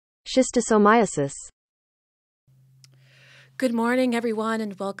Schistosomiasis. Good morning, everyone,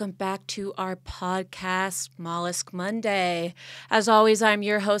 and welcome back to our podcast, Mollusk Monday. As always, I'm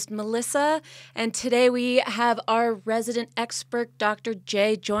your host, Melissa, and today we have our resident expert, Dr.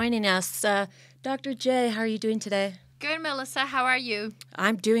 J, joining us. Dr. J, how are you doing today? Good, Melissa. How are you?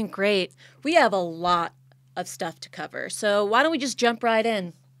 I'm doing great. We have a lot of stuff to cover, so why don't we just jump right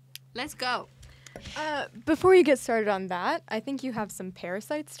in? Let's go. Before you get started on that, I think you have some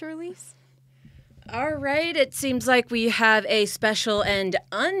parasites to release. All right, it seems like we have a special and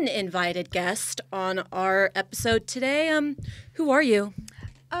uninvited guest on our episode today. Who are you?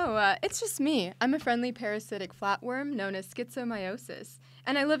 It's just me. I'm a friendly parasitic flatworm known as Schistosomiasis,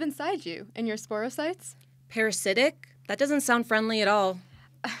 and I live inside you, in your sporocytes. Parasitic? That doesn't sound friendly at all.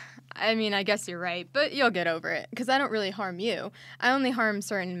 I mean, I guess you're right, but you'll get over it, because I don't really harm you. I only harm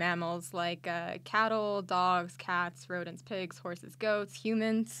certain mammals like cattle, dogs, cats, rodents, pigs, horses, goats,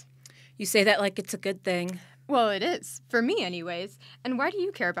 humans. You say that like it's a good thing. Well, it is. For me, anyways. And why do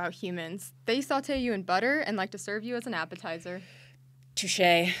you care about humans? They saute you in butter and like to serve you as an appetizer.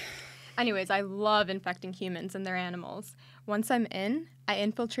 Touché. Anyways, I love infecting humans and their animals. Once I'm in, I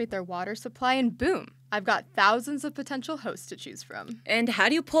infiltrate their water supply and boom, I've got thousands of potential hosts to choose from. And how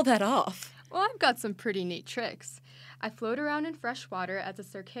do you pull that off? Well, I've got some pretty neat tricks. I float around in fresh water as a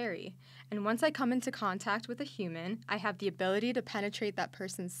cercari, and once I come into contact with a human, I have the ability to penetrate that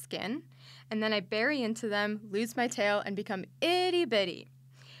person's skin, and then I bury into them, lose my tail, and become itty-bitty.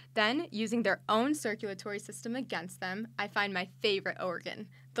 Then, using their own circulatory system against them, I find my favorite organ,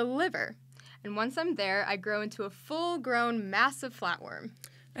 the liver. And once I'm there, I grow into a full-grown, massive flatworm.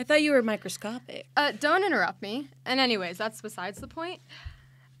 I thought you were microscopic. Don't interrupt me. And anyways, that's besides the point.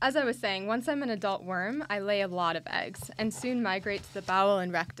 As I was saying, once I'm an adult worm, I lay a lot of eggs and soon migrate to the bowel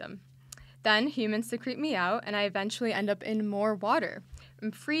and rectum. Then humans secrete me out, and I eventually end up in more water.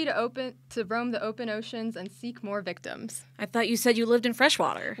 I'm free to roam the open oceans and seek more victims. I thought you said you lived in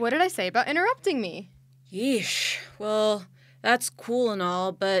freshwater. What did I say about interrupting me? Yeesh. Well, that's cool and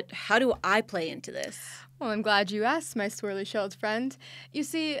all, but how do I play into this? Well, I'm glad you asked, my swirly-shelled friend. You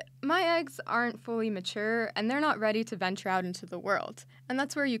see, my eggs aren't fully mature, and they're not ready to venture out into the world. And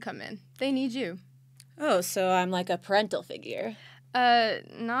that's where you come in. They need you. Oh, so I'm like a parental figure.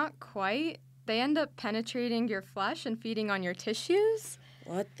 Not quite. They end up penetrating your flesh and feeding on your tissues.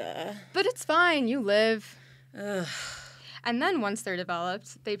 What the? But it's fine. You live. Ugh. And then once they're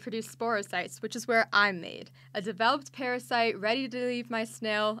developed, they produce sporocytes, which is where I'm made. A developed parasite ready to leave my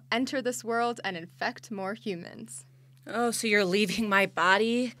snail, enter this world, and infect more humans. Oh, so you're leaving my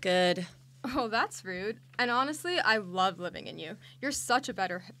body? Good. Oh, that's rude. And honestly, I love living in you. You're such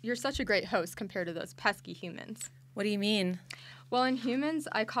a great host compared to those pesky humans. What do you mean? Well, in humans,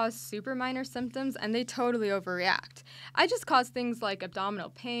 I cause super minor symptoms, and they totally overreact. I just cause things like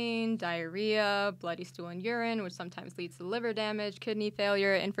abdominal pain, diarrhea, bloody stool and urine, which sometimes leads to liver damage, kidney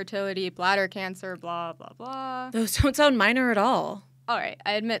failure, infertility, bladder cancer, blah, blah, blah. Those don't sound minor at all. All right,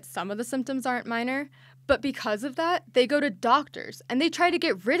 I admit some of the symptoms aren't minor, but because of that, they go to doctors, and they try to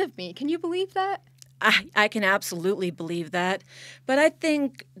get rid of me. Can you believe that? I can absolutely believe that, but I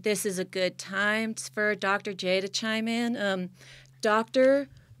think this is a good time for Dr. J to chime in. Doctor,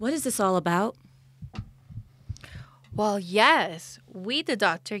 what is this all about? Well, yes, we, the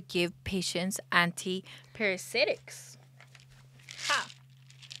doctor, give patients anti-parasitics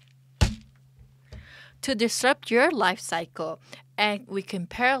to disrupt your life cycle, and we can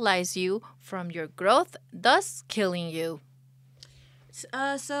paralyze you from your growth, thus killing you.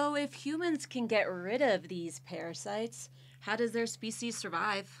 So if humans can get rid of these parasites, how does their species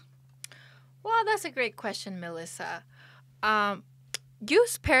survive? Well, that's a great question, Melissa.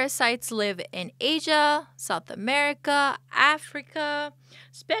 These parasites live in Asia, South America, Africa,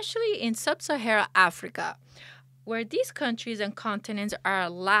 especially in sub-Saharan Africa, where these countries and continents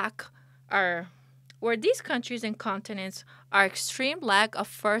are extreme lack of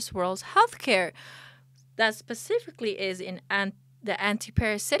first world healthcare. That specifically is in the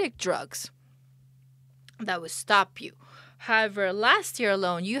anti-parasitic drugs that would stop you. However, last year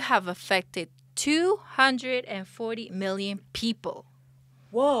alone, you have affected 240 million people.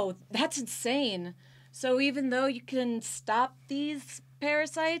 Whoa, that's insane. So even though you can stop these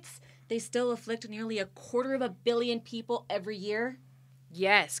parasites, they still afflict nearly 250 million people every year?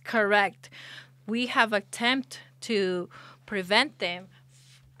 Yes, correct. We have attempted to prevent them.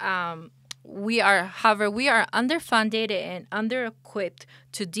 We are underfunded and under-equipped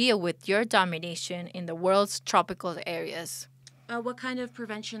to deal with your domination in the world's tropical areas. What kind of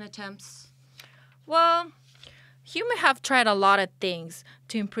prevention attempts? Well, Humans have tried a lot of things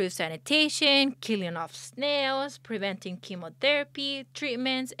to improve sanitation, killing off snails, preventing chemotherapy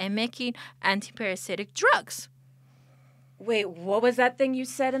treatments, and making antiparasitic drugs. Wait, what was that thing you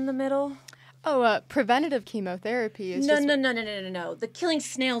said in the middle? Oh, preventative chemotherapy is No, just... no. The killing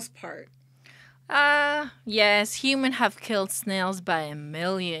snails part. Yes, humans have killed snails by a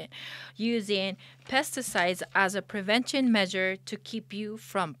million, using pesticides as a prevention measure to keep you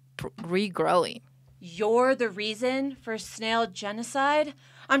from regrowing. You're the reason for snail genocide?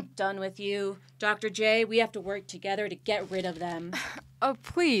 I'm done with you. Dr. J, we have to work together to get rid of them. Oh,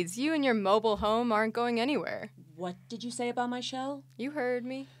 please, you and your mobile home aren't going anywhere. What did you say about my shell? You heard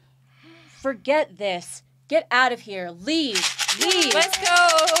me. Forget this. Get out of here. Leave. Let's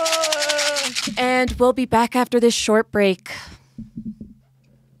go! And we'll be back after this short break.